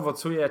 co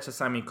owocuje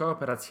czasami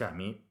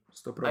kooperacjami.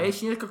 100%. A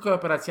jeśli nie tylko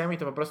kooperacjami,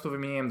 to po prostu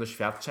wymienieniem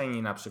doświadczeń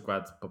i na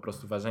przykład po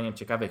prostu ważeniem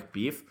ciekawych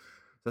piw,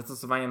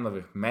 zastosowaniem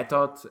nowych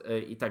metod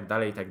i tak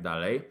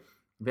dalej.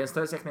 Więc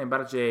to jest jak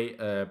najbardziej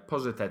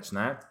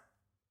pożyteczne.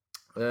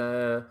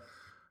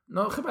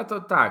 No chyba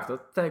to tak, to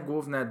te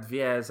główne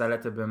dwie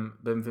zalety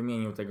bym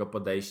wymienił tego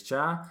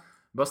podejścia.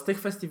 Bo z tych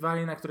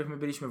festiwali, na których my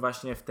byliśmy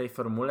właśnie w tej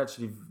formule,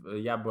 czyli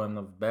ja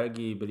byłem w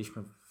Belgii,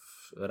 byliśmy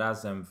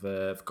razem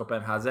w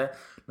Kopenhadze,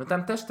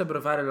 tam też te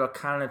browary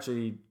lokalne,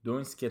 czyli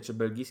duńskie czy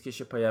belgijskie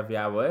się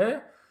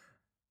pojawiały,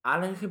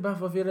 ale chyba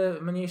w o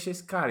wiele mniejszej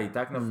skali,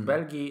 tak? W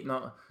Belgii,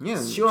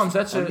 z siłą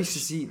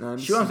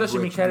rzeczy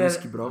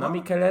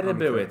Michelery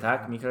były,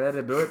 tak?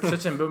 Michelery były, przy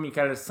czym był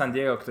Micheler z San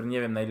Diego, który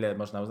nie wiem na ile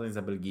można uznać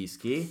za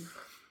belgijski.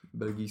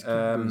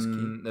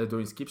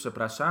 Duński,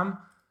 przepraszam.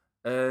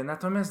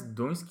 Natomiast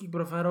duńskich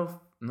browarów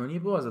nie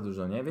było za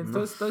dużo, nie?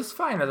 Więc to jest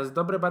fajne, to jest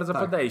dobre bardzo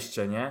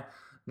podejście, nie?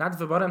 Nad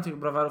wyborem tych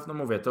browarów,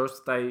 mówię, to już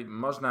tutaj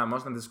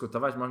można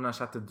dyskutować, można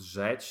szaty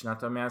drzeć,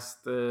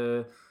 natomiast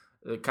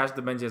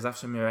każdy będzie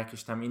zawsze miał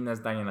jakieś tam inne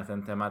zdanie na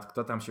ten temat,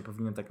 kto tam się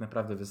powinien tak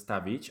naprawdę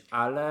wystawić,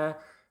 ale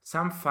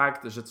sam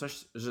fakt,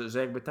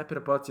 że jakby te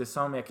proporcje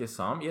są jakie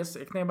są, jest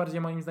jak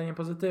najbardziej moim zdaniem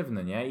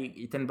pozytywny, nie?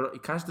 I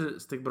każdy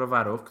z tych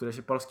browarów, które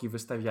się polskich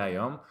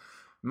wystawiają,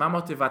 ma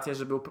motywację,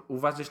 żeby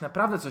uważać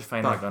naprawdę coś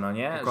fajnego,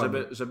 nie?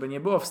 Żeby nie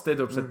było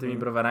wstydu przed tymi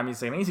browarami z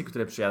zagranicy,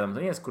 które przyjadą. To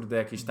nie jest kurde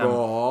jakiś tam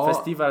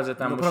festiwal, że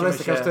tam musimy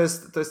się...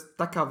 To jest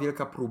taka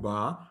wielka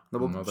próba,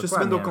 bo wszyscy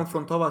dokładnie. będą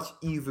konfrontować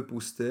ich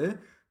wypusty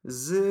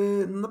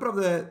z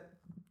naprawdę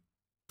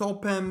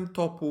topem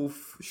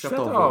topów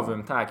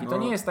światowym. Tak. I to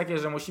nie jest takie,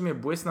 że musimy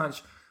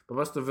błysnąć, po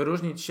prostu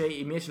wyróżnić się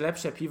i mieć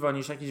lepsze piwo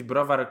niż jakiś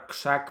browar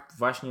krzak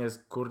właśnie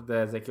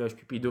z jakiegoś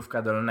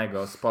pipidówka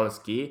dolnego z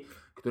Polski,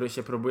 który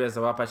się próbuje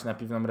załapać na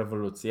piwną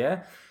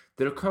rewolucję,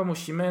 tylko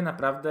musimy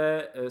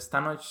naprawdę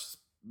stanąć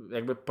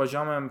jakby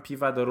poziomem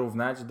piwa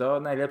dorównać do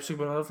najlepszych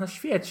browarów na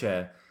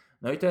świecie.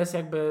 No i to jest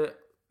jakby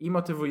i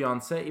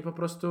motywujące i po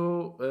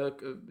prostu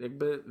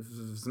jakby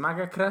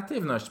wzmaga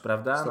kreatywność,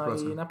 prawda? No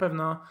 100%. i na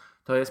pewno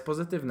to jest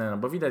pozytywne, no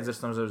bo widać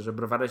zresztą, że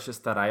browary się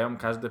starają,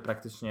 każdy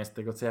praktycznie z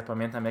tego co ja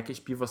pamiętam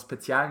jakieś piwo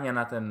specjalnie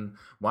na ten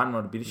One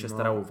More Beer się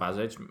starał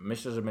uważać.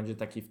 Myślę, że będzie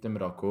taki w tym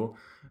roku,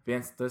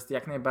 więc to jest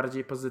jak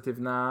najbardziej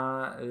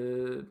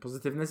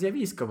pozytywne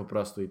zjawisko po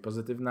prostu i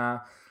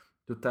pozytywna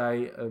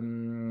tutaj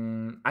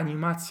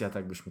animacja,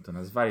 tak byśmy to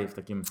nazwali w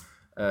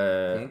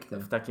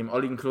takim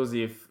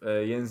all-inclusive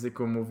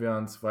języku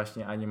mówiąc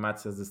właśnie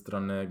animacja ze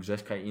strony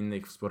Grześka i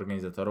innych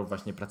współorganizatorów,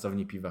 właśnie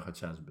pracowni piwa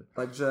chociażby.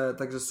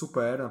 Także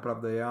super,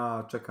 naprawdę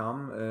ja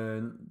czekam.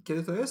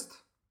 Kiedy to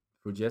jest?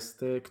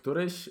 20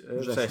 któryś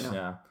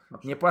września.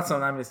 Nie płacą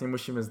nam, więc nie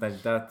musimy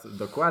znać dat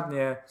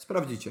dokładnie.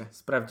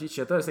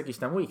 Sprawdzicie, to jest jakiś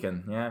tam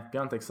weekend, nie?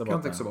 Piątek,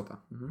 sobota.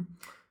 Mhm.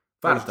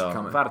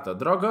 Warto.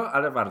 Drogo,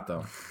 ale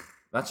warto.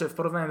 Znaczy w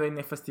porównaniu do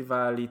innych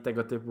festiwali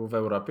tego typu w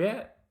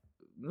Europie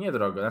nie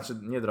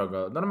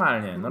drogo,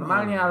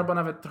 normalnie albo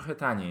nawet trochę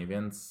taniej,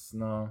 więc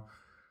no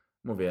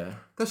mówię.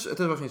 Też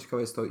właśnie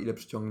ciekawe jest to, ile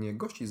przyciągnie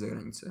gości z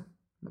zagranicy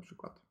na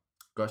przykład.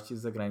 Gości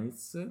z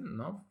zagranicy?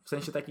 No, w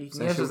sensie takich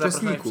nie, że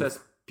zaproszonych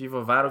przez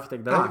piwowarów i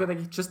tak dalej, tylko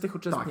takich czystych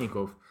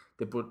uczestników.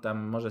 Typu tam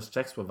może z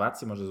Czech,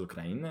 Słowacji, może z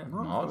Ukrainy.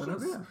 Może.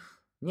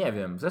 Nie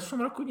wiem, w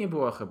zeszłym roku nie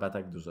było chyba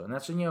tak dużo.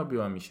 Znaczy nie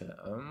obiło mi się.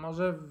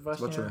 Może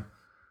właśnie...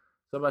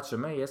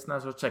 Zobaczymy, jest na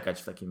co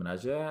czekać w takim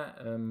razie.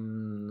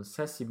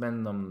 Sesji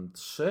będą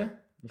 3,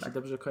 jeśli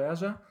dobrze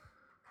kojarzę.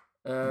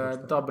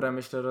 Dobre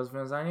myślę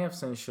rozwiązanie, w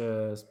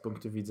sensie z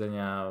punktu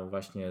widzenia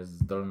właśnie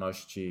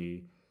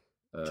zdolności.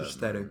 Czy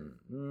 4?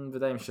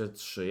 Wydaje mi się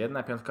 3.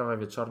 1 piątkowa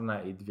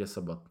wieczorna i 2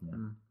 sobotnie.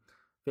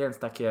 Więc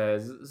takie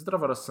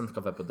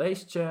zdroworozsądkowe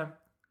podejście.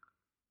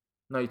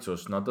 No i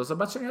cóż, no do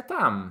zobaczenia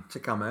tam.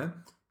 Czekamy.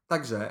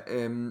 Także...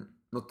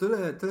 No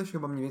tyle się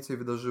chyba mniej więcej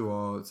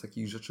wydarzyło z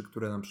takich rzeczy,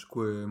 które nam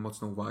przykuły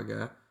mocną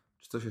uwagę.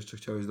 Czy coś jeszcze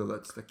chciałeś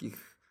dodać z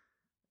takich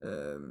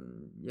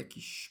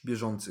jakichś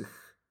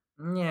bieżących?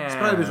 Nie.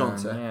 Sprawy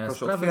bieżące. Nie,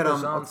 proszę,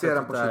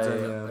 otwieram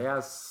posiedzenie.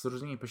 Ja z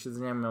różnymi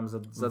posiedzeniami mam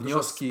za dużo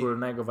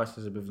wspólnego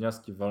właśnie, żeby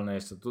wnioski wolne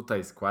jeszcze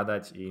tutaj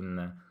składać i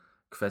inne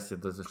kwestie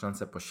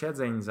dotyczące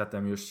posiedzeń,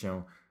 zatem już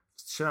się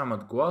wstrzymam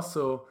od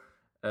głosu.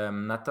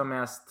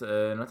 Natomiast,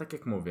 no tak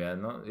jak mówię,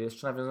 no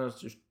jeszcze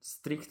nawiązując już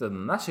stricte do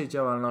naszej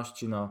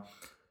działalności, no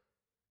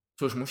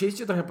cóż,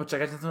 musieliście trochę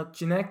poczekać na ten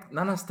odcinek,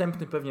 na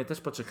następny pewnie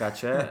też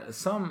poczekacie.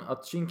 Są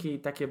odcinki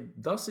takie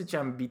dosyć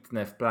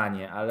ambitne w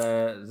planie,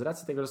 ale z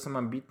racji tego, że są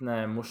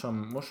ambitne,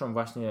 muszą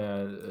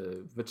właśnie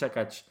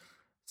wyczekać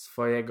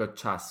swojego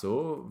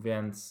czasu,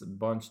 więc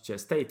bądźcie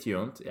stay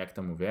tuned, jak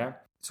to mówię.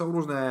 Są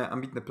różne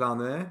ambitne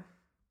plany.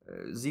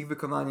 Z ich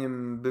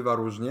wykonaniem bywa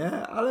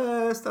różnie,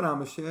 ale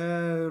staramy się,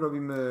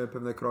 robimy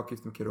pewne kroki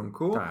w tym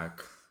kierunku.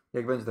 Tak.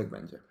 Jak będzie, tak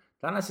będzie.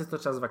 Dla nas jest to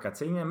czas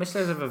wakacyjny.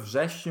 Myślę, że we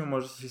wrześniu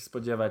możecie się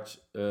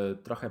spodziewać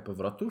trochę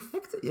powrotów.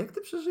 Jak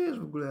ty przeżyjesz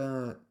w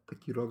ogóle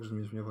taki rok, że nie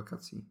będziesz miał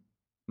wakacji?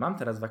 Mam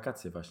teraz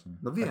wakacje właśnie.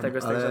 No wiem, dlatego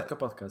jest tak rzadko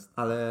podcast.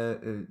 Ale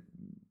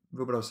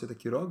wyobraź sobie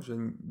taki rok, że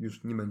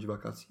już nie będzie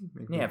wakacji?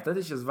 Nie,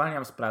 wtedy się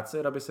zwalniam z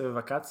pracy, robię sobie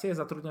wakacje,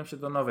 zatrudniam się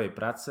do nowej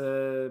pracy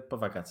po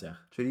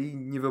wakacjach. Czyli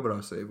nie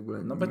wyobraź sobie w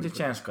ogóle. No będzie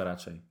ciężko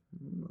raczej.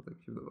 No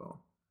tak się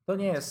wydawało. To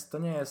nie jest. To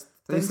nie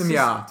jestem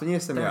ja.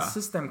 Ten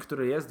system,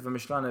 który jest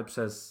wymyślony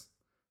przez...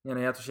 Nie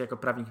no, ja tu się jako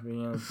prawnik nie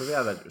powinienem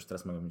odpowiadać. Już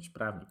teraz mogę być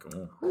prawnik.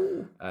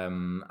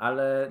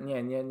 Ale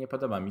nie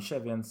podoba mi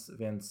się,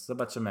 więc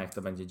zobaczymy, jak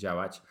to będzie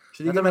działać.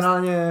 Czyli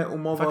generalnie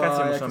umowa,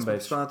 jak jest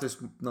podpisana, to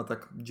jest na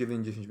tak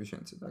 9-10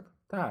 miesięcy, tak?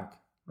 Tak.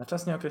 Na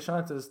czas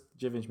nieokreślony to jest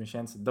 9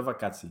 miesięcy do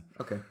wakacji.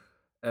 Okej.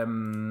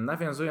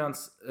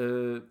 Nawiązując,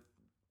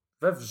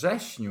 we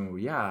wrześniu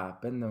ja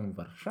będę w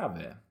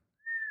Warszawie,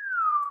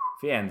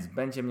 więc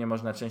będzie mnie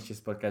można częściej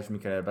spotkać w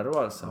Michael Bar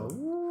Warsaw.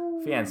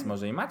 Więc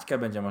może i Maćka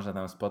będzie można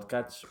tam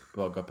spotkać,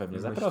 bo go pewnie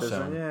zaproszę. Myślę,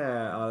 że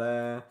nie,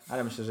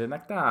 ale myślę, że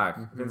jednak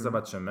tak, więc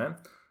zobaczymy.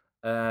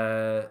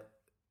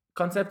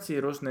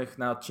 Koncepcji różnych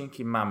na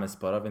odcinki mamy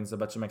sporo, więc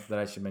zobaczymy, jak to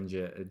dalej się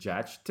będzie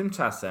dziać.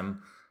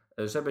 Tymczasem,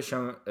 żeby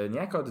się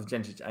niejako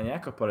odwdzięczyć, a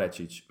niejako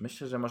polecić,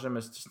 myślę, że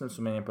możemy z czystym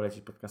sumieniem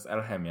polecić podcast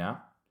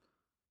Alchemia.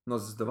 No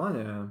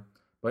zdecydowanie.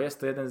 Bo jest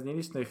to jeden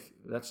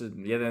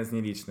z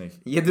nielicznych.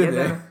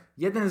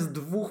 Jeden z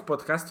 2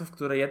 podcastów,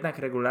 które jednak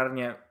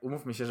regularnie,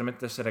 umówmy się, że my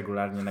też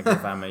regularnie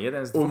nagrywamy.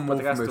 Jeden z 2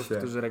 podcastów,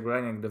 którzy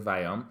regularnie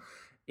nagrywają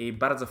i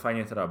bardzo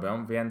fajnie to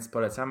robią, więc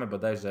polecamy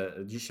bodajże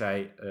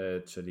dzisiaj,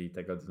 czyli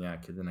tego dnia,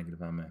 kiedy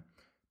nagrywamy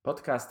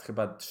podcast,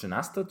 chyba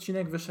 13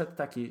 odcinek wyszedł,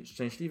 taki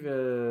szczęśliwy,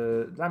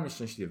 dla mnie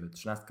szczęśliwy,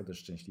 13 też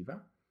szczęśliwa,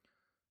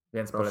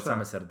 więc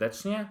polecamy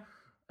serdecznie.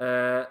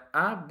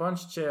 A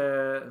bądźcie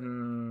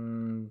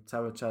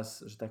cały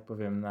czas, że tak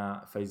powiem,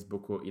 na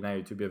Facebooku i na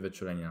YouTubie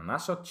wyczuleni na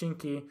nasze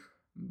odcinki,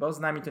 bo z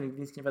nami to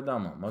nigdy nic nie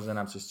wiadomo. Może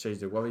nam coś strzelić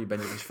do głowy i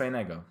będzie coś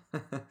fajnego.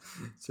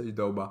 Coś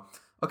do łba.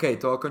 Okej,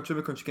 to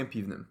kończymy kącikiem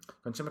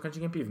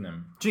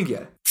piwnym.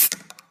 Dżingiel.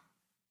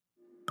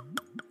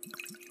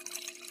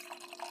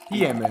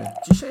 Pijemy.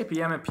 Dzisiaj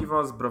pijemy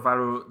piwo z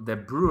browaru The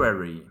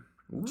Brewery.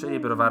 czyli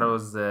browaru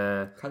z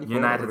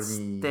Kalifornii. United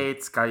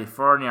States,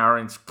 California,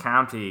 Orange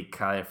County,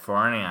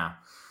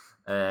 California.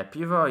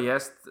 Piwo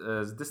jest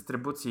z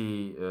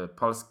dystrybucji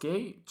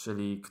polskiej,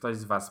 czyli ktoś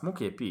z was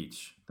mógł je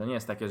pić. To nie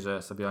jest takie,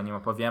 że sobie o nim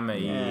opowiemy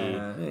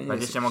i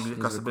będziecie mogli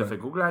tylko sobie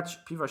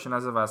wygooglać. Piwo się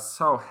nazywa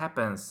So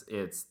Happens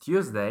It's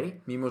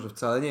Tuesday. Mimo, że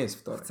wcale nie jest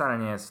wtorek. Wcale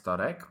nie jest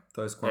wtorek.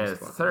 To jest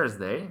kłamstwo. It's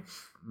Thursday,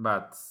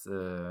 but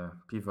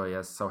piwo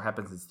jest So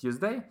Happens It's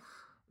Tuesday.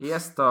 I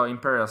jest to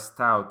Imperial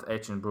Stout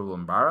Aged in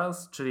Bourbon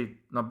Barrels,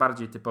 czyli no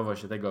bardziej typowo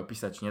się tego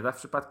opisać nie da w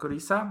przypadku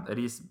Risa.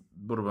 Ris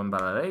Bourbon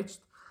Barrel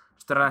Aged.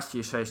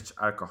 14,6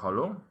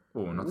 alkoholu.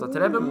 No to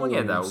tyle bym mu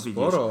nie dał,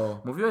 widzisz.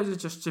 Mówiłeś, że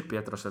cię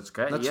szczypie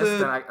troszeczkę i jest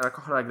ten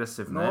alkohol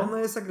agresywny. No ono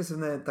jest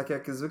agresywne, tak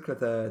jak zwykle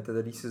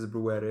te risy z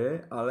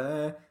brewery,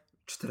 ale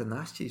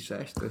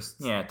 14,6 to jest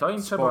Nie, to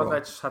im sporo. trzeba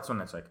oddać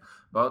szacuneczek.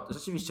 Bo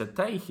rzeczywiście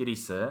te ich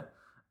risy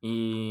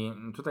i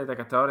tutaj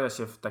taka teoria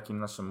się w takim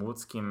naszym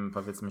łódzkim,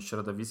 powiedzmy,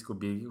 środowisku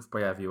biegów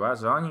pojawiła,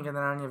 że oni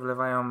generalnie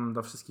wlewają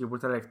do wszystkich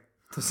butelek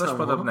to coś samo.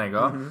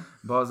 podobnego,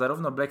 bo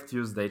zarówno Black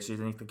Tuesday, czyli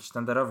ten ich taki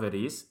sztandarowy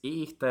ris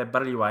i ich te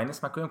barley wine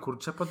smakują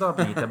kurczę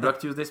podobnie. I te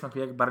Black Tuesday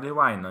smakuje jak barley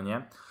wine, no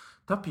nie?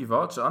 To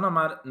piwo, czy ono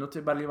ma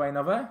nuty barley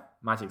wine'owe?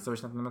 Maciek, co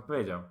byś na ten temat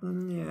powiedział?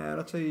 Nie,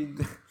 raczej...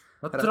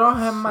 No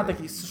trochę ma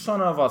takie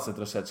suszone owoce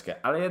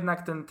troszeczkę, ale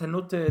jednak te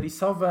nuty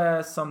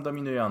risowe są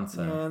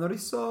dominujące. Nie, no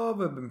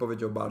risowe bym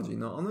powiedział bardziej.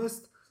 No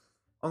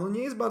ono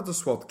nie jest bardzo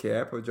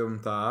słodkie, powiedziałbym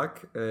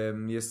tak.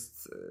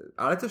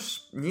 Ale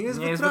też nie jest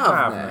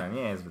wytrawne.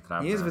 Nie jest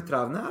wytrawne. Nie jest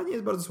wytrawne, ale nie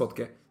jest bardzo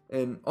słodkie.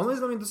 Ono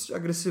jest dla mnie dosyć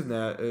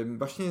agresywne.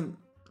 Właśnie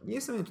nie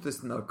jest dla mnie, czy to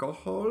jest ten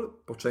alkohol,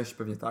 po części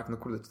pewnie tak. No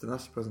kurde,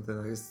 14%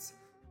 to jest...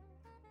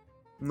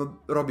 No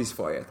robi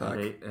swoje, tak.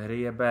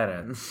 Ryje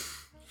beret.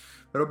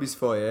 Robi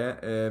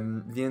swoje,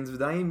 więc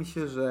wydaje mi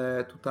się,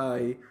 że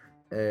tutaj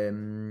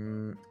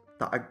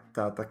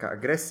ta taka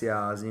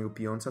agresja z niego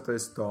pijąca to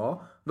jest to.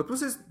 No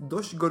plus jest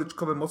dość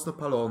goryczkowe, mocno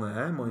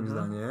palone, moim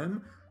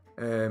zdaniem.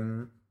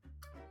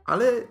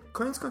 Ale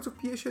koniec końców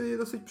pije się je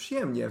dosyć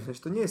przyjemnie. W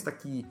sensie to nie jest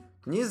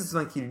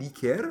zdecydowanie taki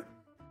likier.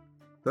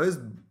 To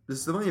jest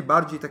zdecydowanie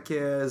bardziej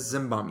takie z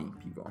zębami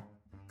piwo.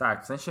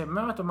 Tak, w sensie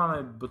my tu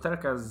mamy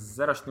butelkę z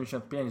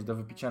 0,75 do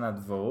wypicia na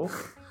dwóch.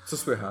 Co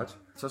słychać?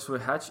 Co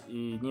słychać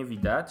i nie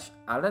widać,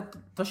 ale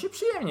to się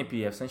przyjemnie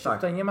pije. W sensie tak.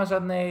 Tutaj nie ma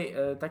żadnej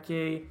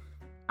takiej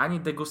ani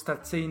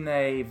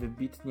degustacyjnej,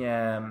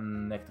 wybitnie,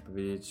 jak to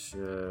powiedzieć,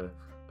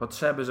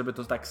 potrzeby, żeby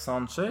to tak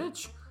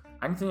sączyć,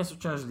 ani to nie jest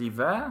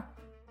uciążliwe,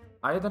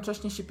 a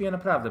jednocześnie się pije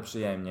naprawdę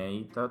przyjemnie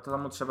i to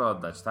mu trzeba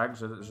oddać, tak?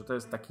 Że to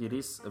jest taki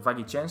ris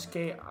wagi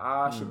ciężkiej,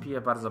 a się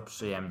pije bardzo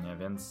przyjemnie,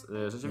 więc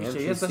rzeczywiście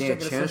nie, jest dość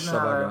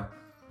agresywny, ale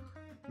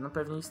no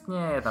pewnie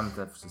istnieje tam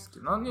te wszystkie,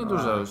 no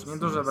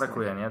niedużo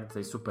brakuje, nie? Do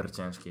tej super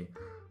ciężkiej.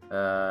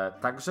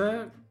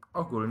 Także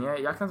ogólnie,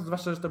 jak na to,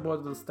 zwłaszcza, że to było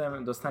do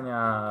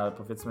dostania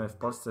powiedzmy w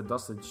Polsce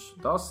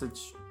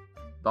dosyć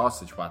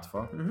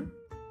łatwo,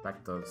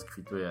 tak to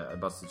skwituje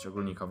dosyć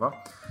ogólnikowo,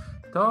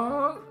 to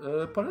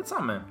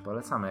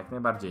polecamy jak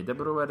najbardziej. The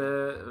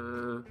Brewery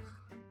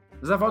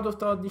zawodów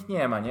to od nich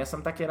nie ma, nie?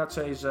 Są takie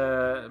raczej,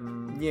 że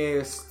nie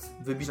jest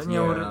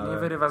wybitnie, że nie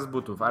wyrywa z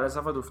butów, ale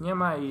zawodów nie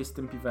ma i z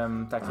tym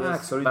piwem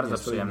jest solidnie, bardzo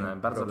przyjemny,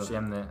 bardzo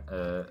przyjemny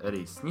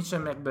ris.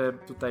 Niczym jakby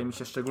tutaj mi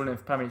się szczególnie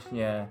w pamięć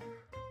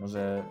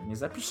może nie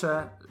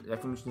zapiszę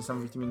jakimiś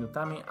niesamowitymi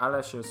nutami,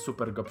 ale się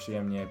super go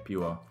przyjemnie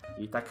piło.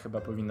 I tak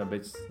chyba powinno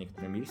być z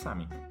niektórymi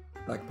risami.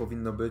 Tak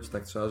powinno być,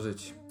 tak trzeba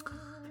żyć.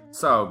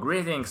 So,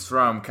 greetings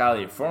from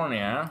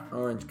California.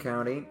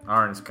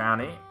 Orange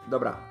County.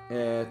 Dobra,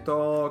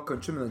 to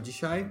kończymy na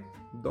dzisiaj.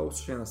 Do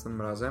usłyszenia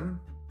następnym razem.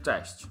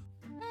 Cześć.